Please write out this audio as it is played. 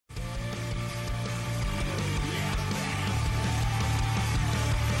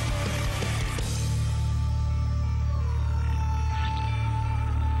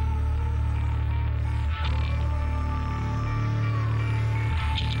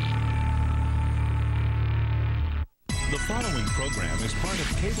The following program is part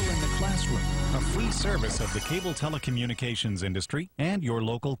of Cable in the Classroom, a free service of the cable telecommunications industry and your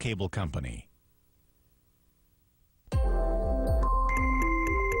local cable company.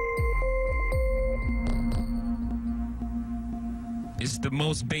 It's the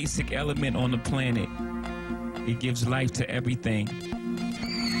most basic element on the planet. It gives life to everything,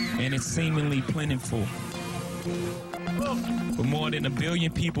 and it's seemingly plentiful. But more than 1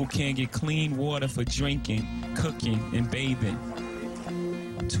 billion people can't get clean water for drinking, cooking, and bathing.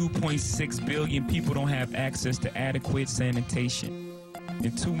 2.6 billion people don't have access to adequate sanitation.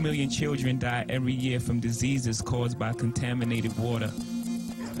 And 2 million children die every year from diseases caused by contaminated water.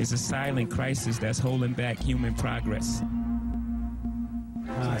 It's a silent crisis that's holding back human progress.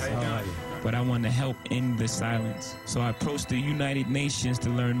 But I want to help end the silence. So I approached the United Nations to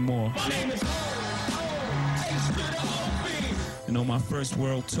learn more. And on my first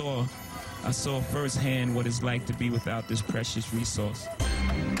world tour, I saw firsthand what it's like to be without this precious resource.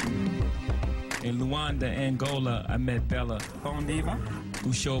 In Luanda, Angola, I met Bella,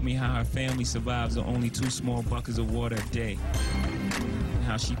 who showed me how her family survives on only 2 small buckets of water a day. And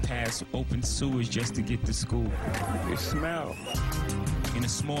how she passed open sewers just to get to school. It smells. In a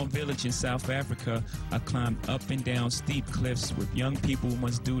small village in South Africa, I climbed up and down steep cliffs with young people who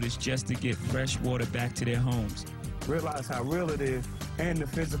must do this just to get fresh water back to their homes. Realize how real it is and the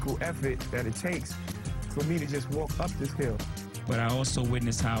physical effort that it takes for me to just walk up this hill. But I also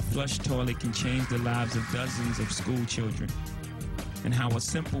witnessed how a flush toilet can change the lives of dozens of school children, and how a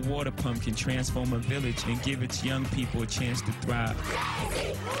simple water pump can transform a village and give its young people a chance to thrive.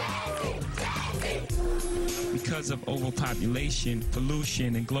 Because of overpopulation,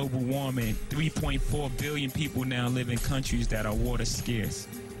 pollution, and global warming, 3.4 billion people now live in countries that are water scarce.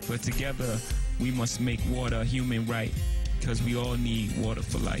 But together, we must make water a human right, because we all need water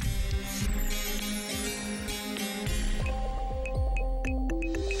for life.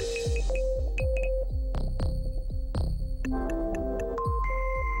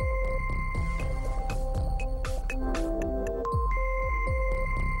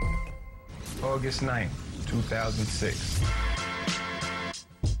 August 9th, 2006.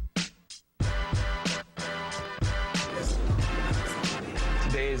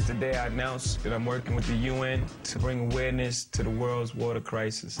 Today is the day I announced that I'm working with the UN to bring awareness to the world's water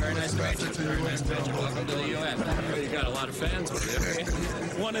crisis. Very nice to meet you. Very nice to meet you. Welcome to the UN. You got a lot of fans over there.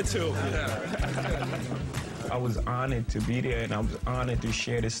 1 or 2. I was honored to be there, and I was honored to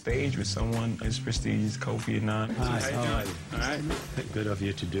share the stage with someone as prestigious as Kofi Annan. Hi, how are you? All right. Good of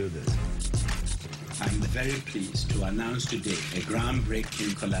you to do this. I'm very pleased to announce today a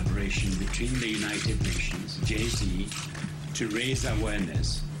groundbreaking collaboration between the United Nations, Jay-Z, to raise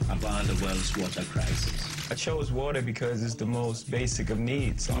awareness about the world's water crisis. I chose water because it's the most basic of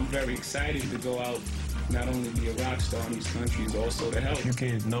needs. I'm very excited to go out, not only be a rock star in these countries, also to help. You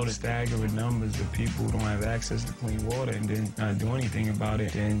can notice staggering numbers of people who don't have access to clean water and then not do anything about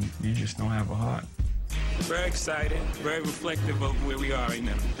it, then you just don't have a heart. Very excited, very reflective of where we are right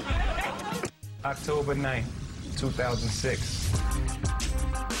now. October 9th, 2006.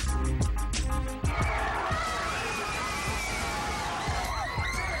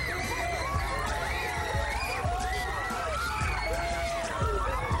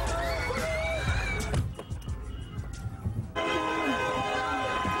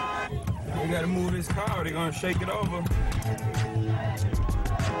 We gotta move this car, they're gonna shake it over.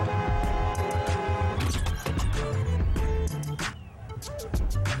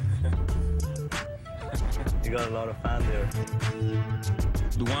 You got a lot of fans there.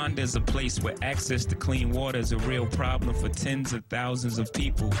 Luanda is a place where access to clean water is a real problem for tens of thousands of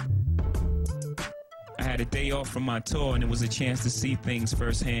people. I had a day off from my tour, and it was a chance to see things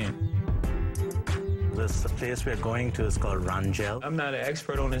firsthand. This place we're going to is called Rangel. I'm not an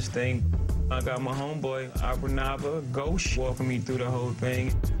expert on this thing. I got my homeboy, Abranava Ghosh, walking me through the whole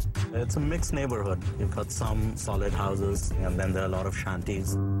thing. It's a mixed neighborhood. You've got some solid houses, and then there are a lot of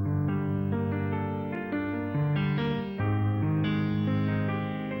shanties.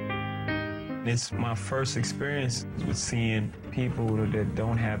 It's my first experience with seeing people that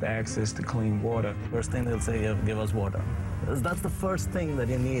don't have access to clean water. First thing they'll say, give us water. That's the first thing that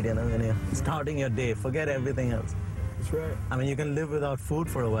you need, you know, when you're starting your day. Forget everything else. That's right. I mean, you can live without food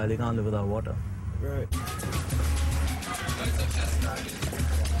for a while. You can't live without water. Right.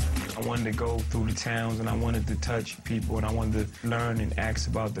 I wanted to go through the towns, and I wanted to touch people, and I wanted to learn and ask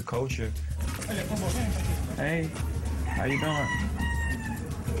about the culture. Hey, how you doing?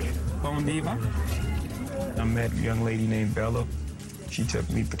 Bom Diva. I met a young lady named Bella. She took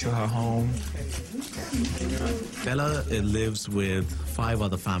me to her home. Bella lives with 5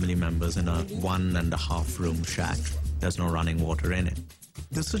 other family members in a 1.5-room shack. There's no running water in it.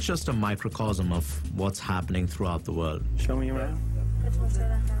 This is just a microcosm of what's happening throughout the world. Show me around.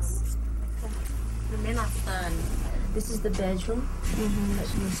 The men are fun. This is the bedroom.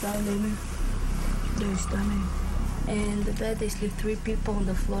 And the bed, they sleep 3 people on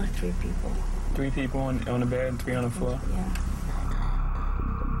the floor, 3 people. 3 people on the bed and 3 on the floor? Yeah.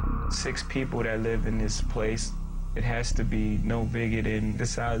 6 people that live in this place. It has to be no bigger than the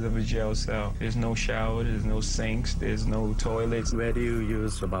size of a jail cell. There's no shower, there's no sinks, there's no toilets. Where do you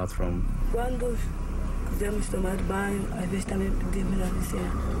use the bathroom? Quando fizemos tomar banho, às vezes também pedimos na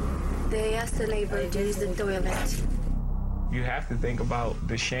descer. They ask the neighbor to use the toilet. You have to think about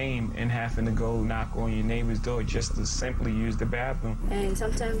the shame in having to go knock on your neighbor's door just to simply use the bathroom. And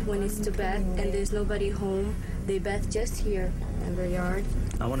sometimes when it's to bath and there's nobody home, they bath just here in the yard.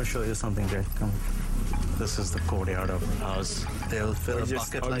 I want to show you something, Jay. Come. This is the courtyard of the house. They'll fill a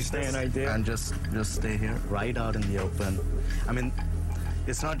bucket like this right there. and just stay here, right out in the open. I mean,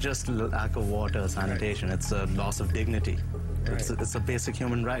 it's not just lack of water, sanitation. Right. It's a loss of dignity. Right. It's a basic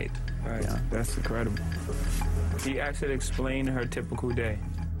human right. Right. Yeah. That's incredible. He actually explained her typical day.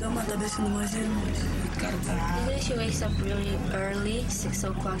 Usually she wakes up really early, 6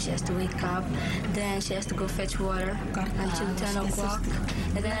 o'clock she has to wake up. Then she has to go fetch water until 10 o'clock.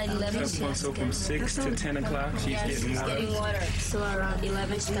 And then at 11 she has So from 6 to 10 o'clock she's getting water? Getting water. So around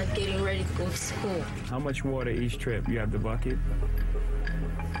 11 she starts getting ready to go to school. How much water each trip? You have the bucket?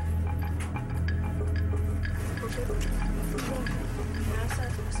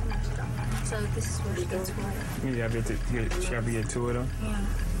 So this is where she gets water. You have to get 2 of them? Yeah.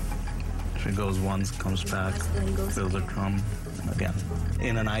 She goes once, comes back, fills a drum, and again.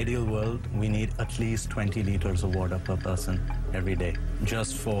 In an ideal world, we need at least 20 liters of water per person every day,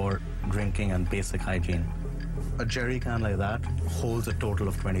 just for drinking and basic hygiene. A jerry can like that holds a total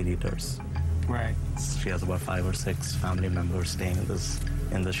of 20 liters. Right. She has about 5 or 6 family members staying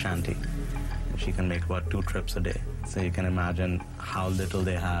in this shanty. She can make about 2 trips a day. So you can imagine how little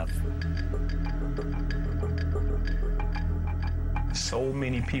they have. So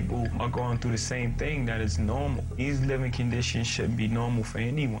many people are going through the same thing that is normal. These living conditions shouldn't be normal for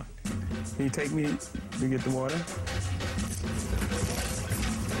anyone. Can you take me to get the water?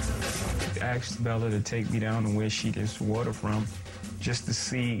 I asked Bella to take me down to where she gets water from, just to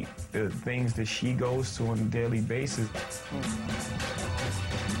see the things that she goes to on a daily basis.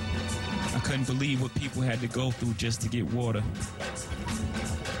 I couldn't believe what people had to go through just to get water.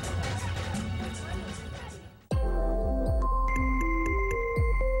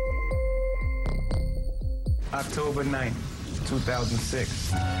 October 9th,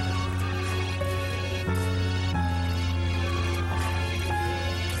 2006.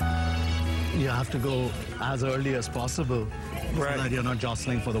 You have to go as early as possible so that you're not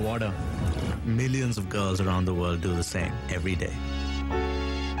jostling for the water. Millions of girls around the world do the same every day.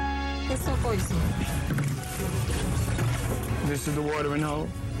 This is the watering hole.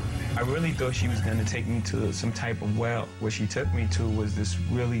 I really thought she was going to take me to some type of well. What she took me to was this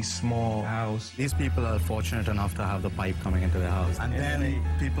really small house. These people are fortunate enough to have the pipe coming into their house. And then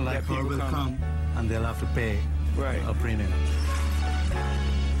people like her will come and they'll have to pay a premium.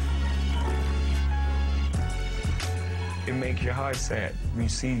 It makes your heart sad. You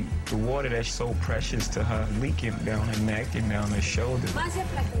see the water that's so precious to her leaking down her neck and down her shoulder.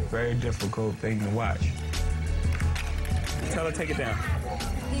 Very difficult thing to watch. Tell her, take it down.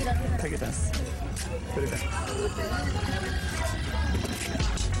 Take it down. Put it down.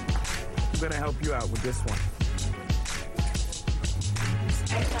 I'm gonna help you out with this one.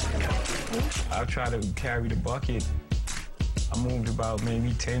 I tried to carry the bucket. I moved about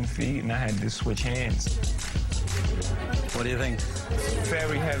maybe 10 feet and I had to switch hands. What do you think?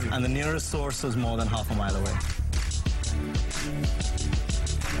 Very heavy. And the nearest source is more than half a mile away.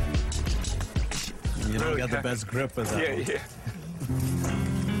 You don't get the best grip with that. Yeah.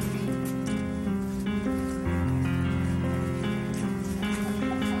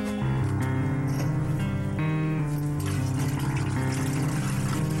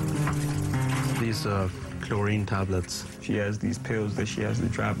 These chlorine tablets. She has these pills that she has to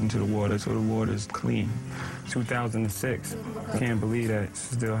drop into the water so the water is clean. 2006. Can't believe that it's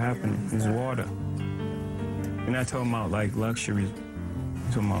still happening. It's water. We're not talking about like luxury.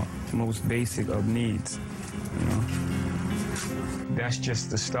 We're talking about the most basic of needs, you know? That's just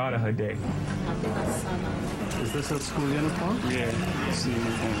the start of her day. Is this her school uniform? Yeah, see,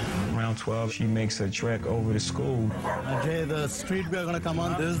 around 12, she makes a trek over to school. Jay, the street we're gonna come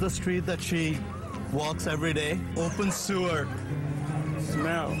on, this is the street that she walks every day. Open sewer.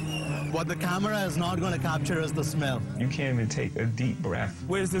 Smell. What the camera is not gonna capture is the smell. You can't even take a deep breath.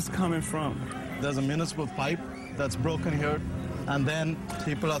 Where's this coming from? There's a municipal pipe that's broken here, and then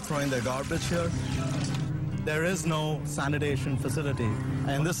people are throwing their garbage here. There is no sanitation facility.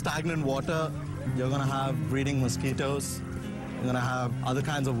 In this stagnant water, you're going to have breeding mosquitoes. You're going to have other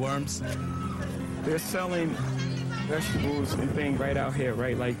kinds of worms. They're selling vegetables and things right out here,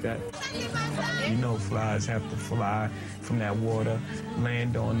 right like that. You know flies have to fly from that water,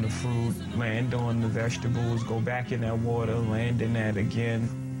 land on the fruit, land on the vegetables, go back in that water, land in that again.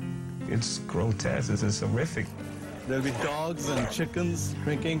 It's grotesque, it's horrific. There'll be dogs and chickens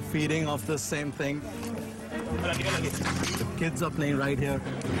drinking, feeding off the same thing. The kids are playing right here.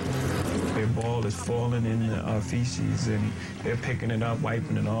 Their ball is falling in the feces, and they're picking it up,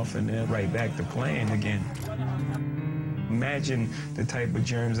 wiping it off, and they're right back to playing again. Imagine the type of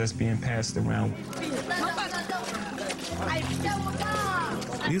germs that's being passed around.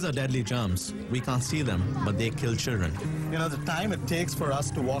 These are deadly germs. We can't see them, but they kill children. You know, the time it takes for us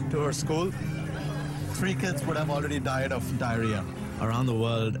to walk to our school, 3 kids would have already died of diarrhea. Around the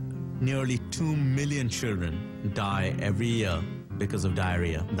world, nearly 2 million children die every year because of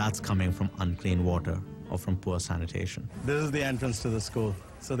diarrhea. That's coming from unclean water or from poor sanitation. This is the entrance to the school.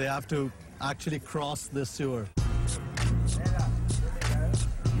 So they have to actually cross this sewer.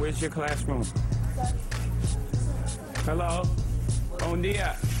 Where's your classroom? Hello? Bon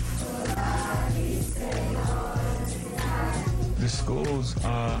dia. The schools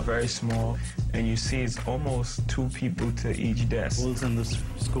are very small, and you see it's almost 2 people to each desk. Holes in the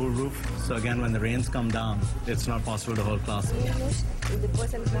school roof, so again, when the rains come down, it's not possible to hold classes.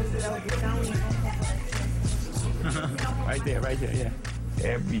 Right there, yeah.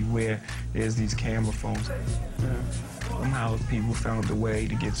 Everywhere there's these camera phones. Somehow people found a way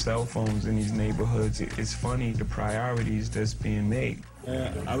to get cell phones in these neighborhoods. It's funny, the priorities that's being made.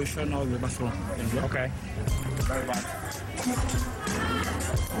 I will show now the bathroom. Okay. Bye-bye.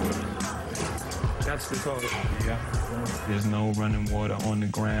 That's the toilet. Yeah. There's no running water on the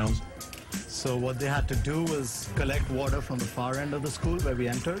grounds. So what they had to do was collect water from the far end of the school where we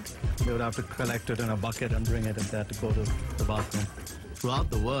entered. They would have to collect it in a bucket and bring it if they had to go to the bathroom. Throughout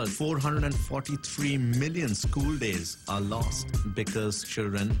the world, 443 million school days are lost because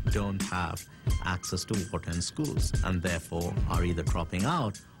children don't have access to water in schools and therefore are either dropping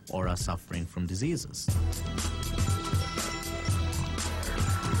out or are suffering from diseases.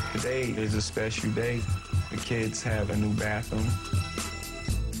 Today is a special day. The kids have a new bathroom.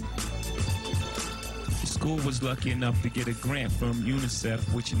 The school was lucky enough to get a grant from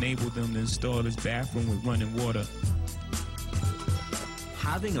UNICEF, which enabled them to install this bathroom with running water.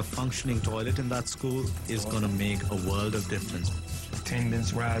 Having a functioning toilet in that school is going to make a world of difference.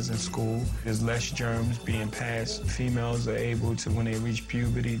 Attendance rise in school. There's less germs being passed. Females are able to, when they reach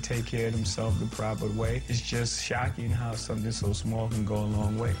puberty, take care of themselves the proper way. It's just shocking how something so small can go a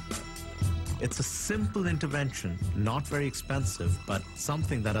long way. It's a simple intervention, not very expensive, but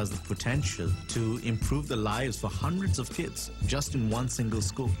something that has the potential to improve the lives for hundreds of kids just in one single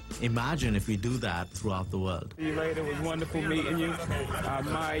school. Imagine if we do that throughout the world. See you later. It was wonderful meeting you. I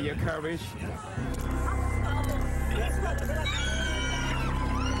admire your courage.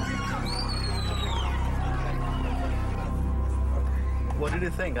 What did you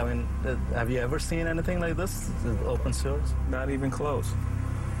think? I mean, have you ever seen anything like this? Open sewers? Not even close,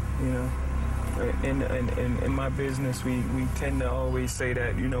 you know. In my business, we tend to always say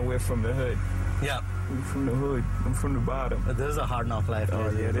that, you know, we're from the hood. Yeah. We're from the hood. I'm from the bottom. This is a hard knock life. Oh,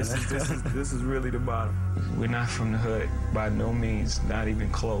 yeah, this is really the bottom. We're not from the hood, by no means, not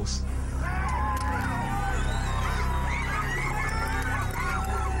even close.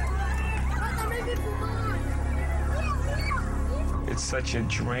 It's such a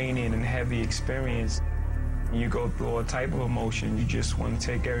draining and heavy experience. You go through all type of emotion. You just want to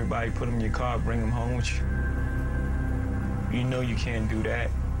take everybody, put them in your car, bring them home with you. You know you can't do that.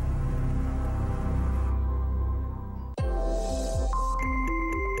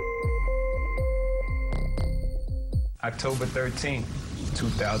 October 13th,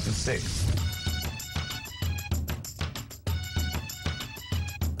 2006.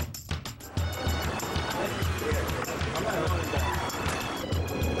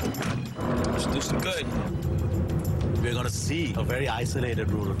 Let's do some good. We're going to see a very isolated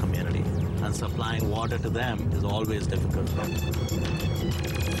rural community, and supplying water to them is always difficult.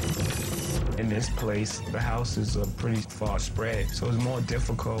 In this place, the houses are pretty far spread, so it's more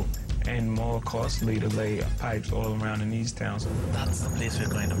difficult and more costly to lay pipes all around in these towns. That's the place we're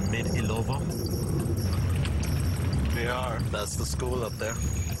going to, Mid-Ilovo. They are. That's the school up there.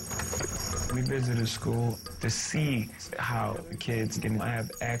 We visited a school to see how kids can have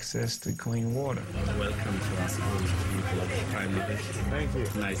access to clean water. Welcome to our school, people of the Prime Division. Thank you.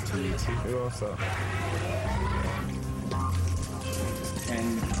 Nice to meet you. You also.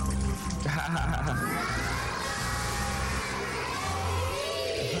 And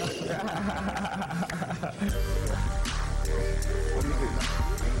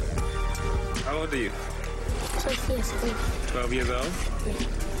how old are you? 12 years old. 12 years old? Yeah.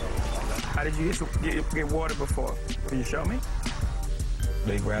 How did you get water before? Can you show me?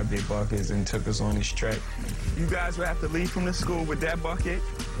 They grabbed their buckets and took us on this trek. You guys would have to leave from the school with that bucket,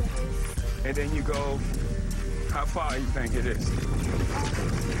 and then you go, how far you think it is?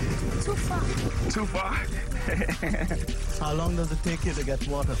 Too far. Too far? How long does it take you to get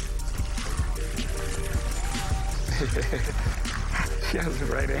water? She has the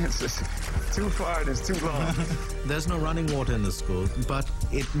right answers. Too far and it's too long. There's no running water in the school, but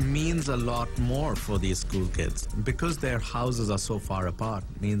it means a lot more for these school kids. Because their houses are so far apart,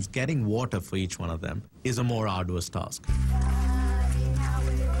 means getting water for each one of them is a more arduous task.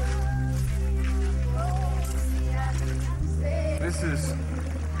 This is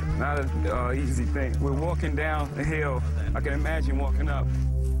not an easy thing. We're walking down the hill. I can imagine walking up.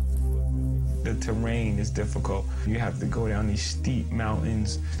 The terrain is difficult. You have to go down these steep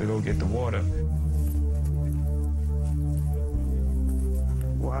mountains to go get the water.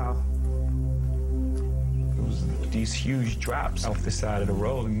 Wow. It was these huge drops off the side of the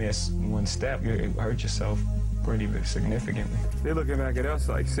road. You miss one step, you hurt yourself pretty significantly. They're looking back at us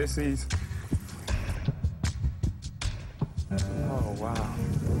like sissies. Oh, wow.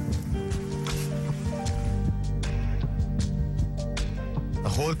 The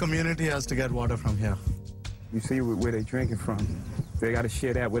whole community has to get water from here. You see where they're drinking from. They got to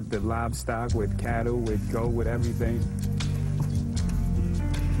share that with the livestock, with cattle, with goat, with everything.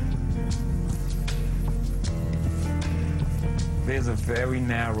 There's a very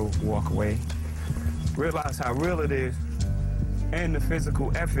narrow walkway. Realize how real it is and the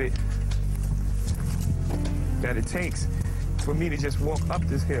physical effort that it takes for me to just walk up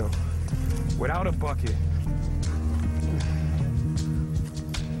this hill without a bucket.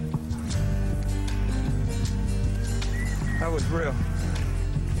 That was real.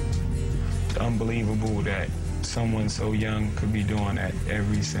 Unbelievable that someone so young could be doing that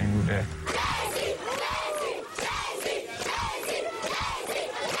every single day.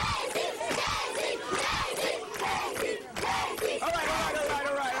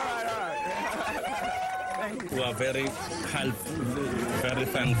 We are very helpful, very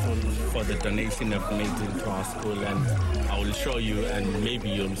thankful for the donation they've made into our school, and I will show you, and maybe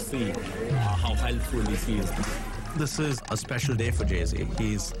you'll see how helpful this is. This is a special day for Jay-Z.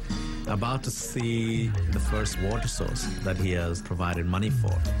 He's about to see the first water source that he has provided money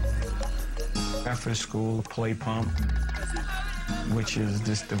for. After school play pump, which is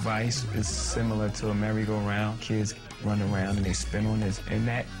this device, is similar to a merry-go-round. Kids run around and they spin on this, and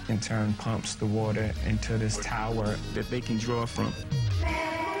that in turn pumps the water into this tower that they can draw from.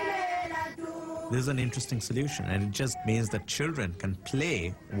 This is an interesting solution, and it just means that children can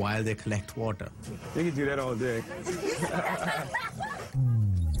play while they collect water. You can do that all day.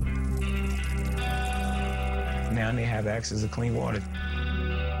 Now they have access to clean water.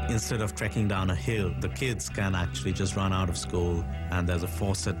 Instead of trekking down a hill, the kids can actually just run out of school, and there's a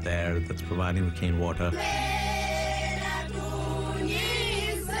faucet there that's providing the clean water.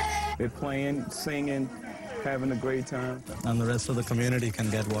 They're playing, singing, having a great time. And the rest of the community can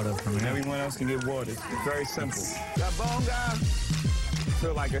get water from here. Everyone else can get water. It's very simple. That bone guy, I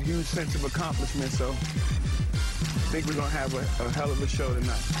feel like a huge sense of accomplishment, so I think we're going to have a hell of a show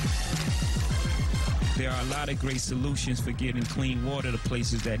tonight. There are a lot of great solutions for getting clean water to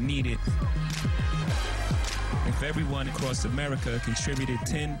places that need it. If everyone across America contributed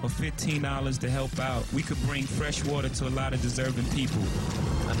 $10 or $15 to help out, we could bring fresh water to a lot of deserving people.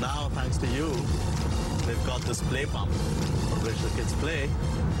 And now, thanks to you, they've got this play pump on which the kids play,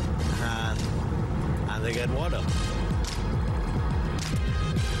 and they get water.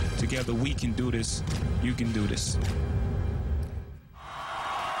 Together we can do this. You can do this.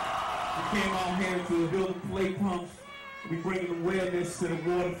 We came out here to build play pumps. We bring awareness to the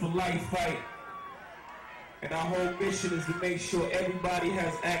Water for Life fight. And our whole mission is to make sure everybody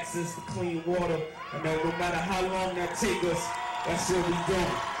has access to clean water, and that no matter how long that takes us, that's what we're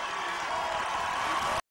doing.